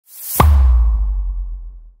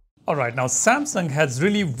Alright, now Samsung has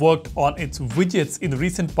really worked on its widgets in the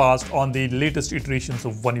recent past on the latest iterations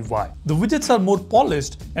of One UI. The widgets are more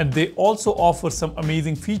polished and they also offer some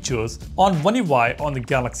amazing features on One UI on the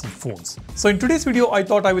Galaxy phones. So in today's video, I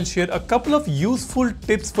thought I will share a couple of useful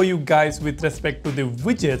tips for you guys with respect to the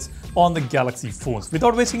widgets on the Galaxy phones.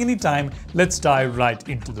 Without wasting any time, let's dive right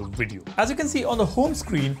into the video. As you can see on the home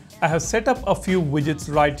screen, I have set up a few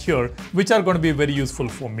widgets right here, which are going to be very useful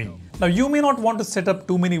for me. Now you may not want to set up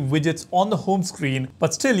too many widgets on the home screen,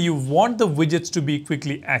 but still you want the widgets to be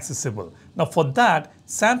quickly accessible. Now for that,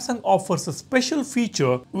 Samsung offers a special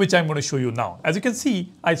feature which I'm going to show you now. As you can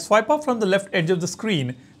see, I swipe up from the left edge of the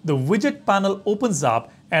screen, the widget panel opens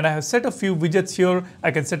up and I have set a few widgets here. I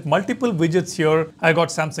can set multiple widgets here. I got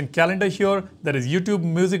Samsung Calendar here. There is YouTube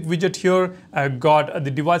Music widget here. I've got the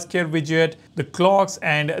device care widget, the clocks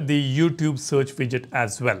and the YouTube search widget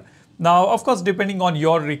as well. Now, of course, depending on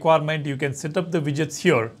your requirement, you can set up the widgets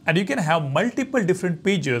here and you can have multiple different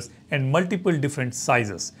pages and multiple different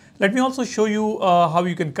sizes. Let me also show you how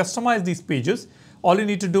you can customize these pages. All you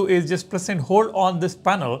need to do is just press and hold on this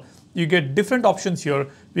panel. You get different options here.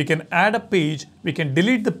 We can add a page, we can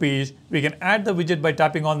delete the page, we can add the widget by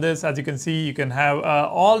tapping on this. As you can see, you can have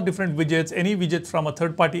all different widgets, any widget from a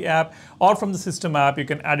third-party app or from the system app, you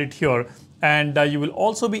can add it here. And you will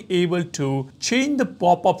also be able to change the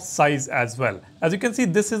pop-up size as well. As you can see,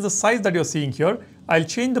 this is the size that you're seeing here. I'll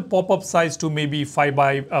change the pop-up size to maybe 4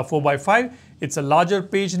 by 5. It's a larger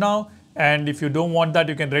page now. And if you don't want that,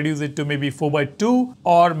 you can reduce it to maybe 4 by 2,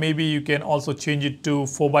 or maybe you can also change it to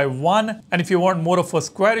 4 by 1. And if you want more of a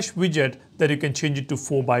squarish widget, then you can change it to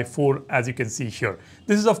 4 by 4, as you can see here.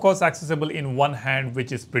 This is of course accessible in one hand,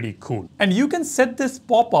 which is pretty cool. And you can set this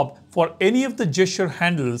pop-up for any of the gesture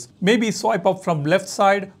handles, maybe swipe up from left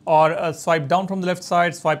side or swipe down from the left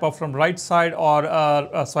side, swipe up from right side or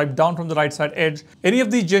swipe down from the right side edge. Any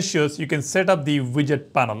of these gestures, you can set up the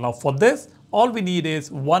widget panel. Now for this, all we need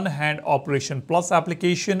is One Hand Operation Plus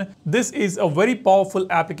application. This is a very powerful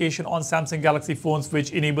application on Samsung Galaxy phones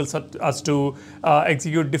which enables us to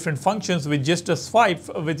execute different functions with just a swipe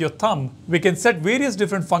with your thumb. We can set various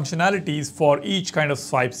different functionalities for each kind of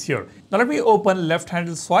swipes here. Now let me open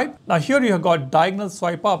left-handed swipe. Now here you have got diagonal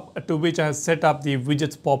swipe up, to which I have set up the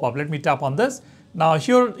widgets pop-up. Let me tap on this. Now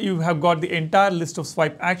here you have got the entire list of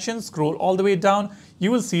swipe actions. Scroll all the way down.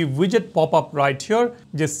 You will see widget pop up right here.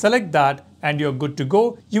 Just select that and you're good to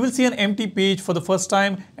go. You will see an empty page for the first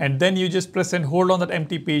time and then you just press and hold on that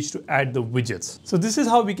empty page to add the widgets. So this is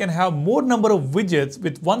how we can have more number of widgets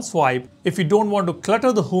with one swipe if you don't want to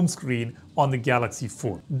clutter the home screen on the Galaxy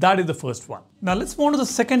phone. That is the first one. Now let's move on to the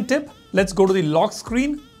second tip. Let's go to the lock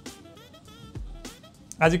screen.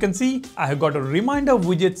 As you can see, I have got a reminder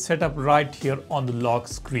widget set up right here on the lock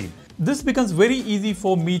screen. This becomes very easy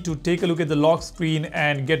for me to take a look at the lock screen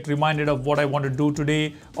and get reminded of what I want to do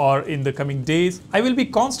today or in the coming days. I will be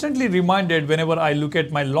constantly reminded whenever I look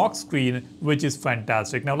at my lock screen, which is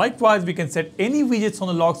fantastic. Now likewise, we can set any widgets on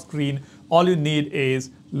the lock screen. All you need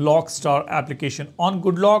is Lock Star application on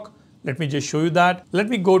Good Lock. Let me just show you that. Let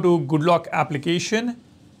me go to Good Lock application.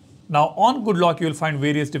 Now on Good Lock, you will find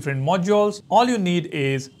various different modules. All you need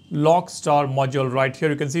is Lock Star module right here.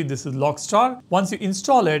 You can see this is Lock Star. Once you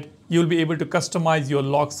install it, you'll be able to customize your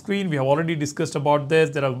lock screen. We have already discussed about this.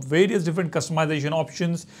 There are various different customization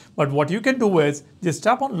options, but what you can do is just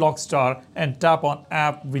tap on Lock Star and tap on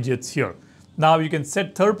App Widgets here. Now you can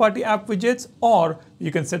set third-party app widgets or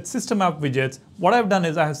you can set system app widgets. What I've done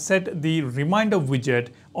is I have set the reminder widget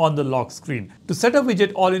on the lock screen. To set a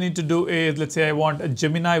widget, all you need to do is, let's say I want a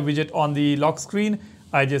Gemini widget on the lock screen.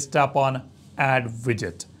 I just tap on Add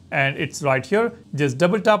Widget and it's right here. Just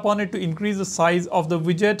double tap on it to increase the size of the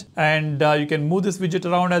widget and you can move this widget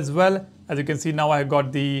around as well. As you can see, now I have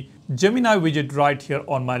got the Gemini widget right here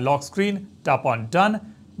on my lock screen. Tap on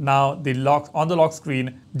Done. Now on the lock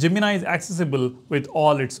screen, Gemini is accessible with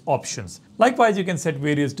all its options. Likewise, you can set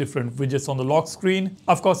various different widgets on the lock screen.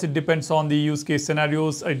 Of course, it depends on the use case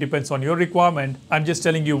scenarios. It depends on your requirement. I'm just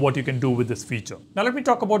telling you what you can do with this feature. Now let me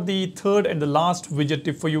talk about the third and the last widget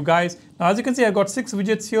tip for you guys. Now as you can see, I've got 6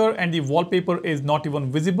 widgets here and the wallpaper is not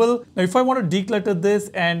even visible. Now if I want to declutter this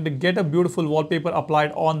and get a beautiful wallpaper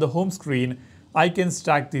applied on the home screen, I can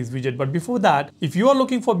stack these widgets. But before that, if you are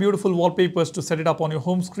looking for beautiful wallpapers to set it up on your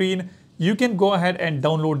home screen, you can go ahead and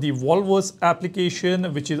download the Wallpapers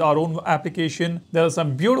application, which is our own application. There are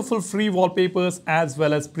some beautiful free wallpapers as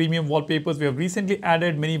well as premium wallpapers. We have recently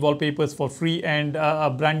added many wallpapers for free, and a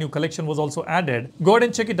brand new collection was also added. Go ahead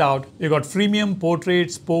and check it out. You got freemium,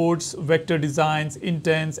 portrait, sports, vector designs,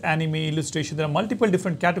 intense, anime, illustration. There are multiple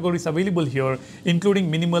different categories available here,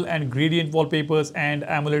 including minimal and gradient wallpapers and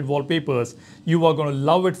AMOLED wallpapers. You are going to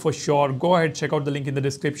love it for sure. Go ahead, check out the link in the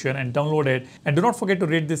description and download it. And do not forget to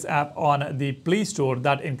rate this app on the Play Store.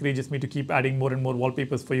 That encourages me to keep adding more and more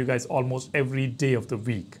wallpapers for you guys almost every day of the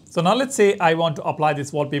week. So now let's say I want to apply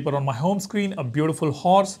this wallpaper on my home screen, a beautiful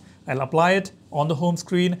horse. I'll apply it on the home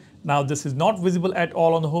screen. Now this is not visible at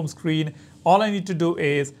all on the home screen. All I need to do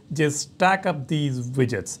is just stack up these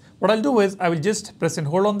widgets. What I'll do is I will just press and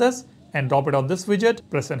hold on this and drop it on this widget,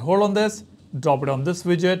 press and hold on this, drop it on this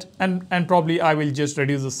widget, and probably I will just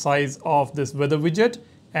reduce the size of this weather widget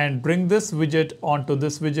and bring this widget onto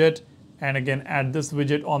this widget, and again add this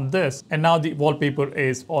widget on this, and now the wallpaper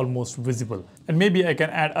is almost visible. And maybe I can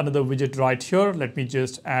add another widget right here. Let me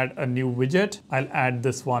just add a new widget. I'll add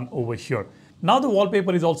this one over here. Now the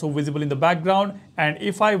wallpaper is also visible in the background, and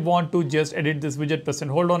if I want to just edit this widget, press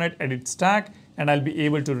and hold on it, edit stack, and I'll be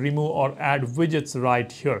able to remove or add widgets right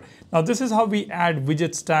here. Now this is how we add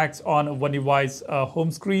widget stacks on One UI's home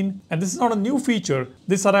screen. And this is not a new feature.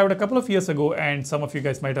 This arrived a couple of years ago, and some of you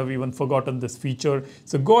guys might have even forgotten this feature.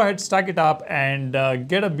 So go ahead, stack it up, and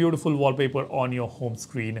get a beautiful wallpaper on your home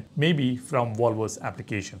screen, maybe from Wallpapers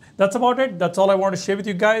application. That's about it. That's all I want to share with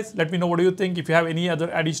you guys. Let me know what do you think. If you have any other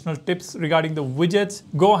additional tips regarding the widgets,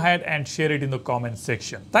 go ahead and share it in the comment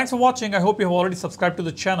section. Thanks for watching. I hope you have already subscribed to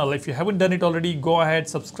the channel. If you haven't done it already, go ahead,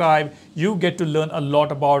 subscribe. You get to learn a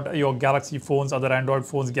lot about your Galaxy phones, other Android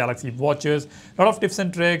phones, Galaxy watches, a lot of tips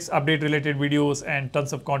and tricks, update related videos, and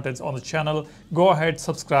tons of contents on the channel. Go ahead,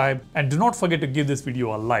 subscribe, and do not forget to give this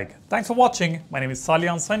video a like. Thanks for watching. My name is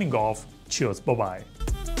Salian, signing off. Cheers. Bye-bye.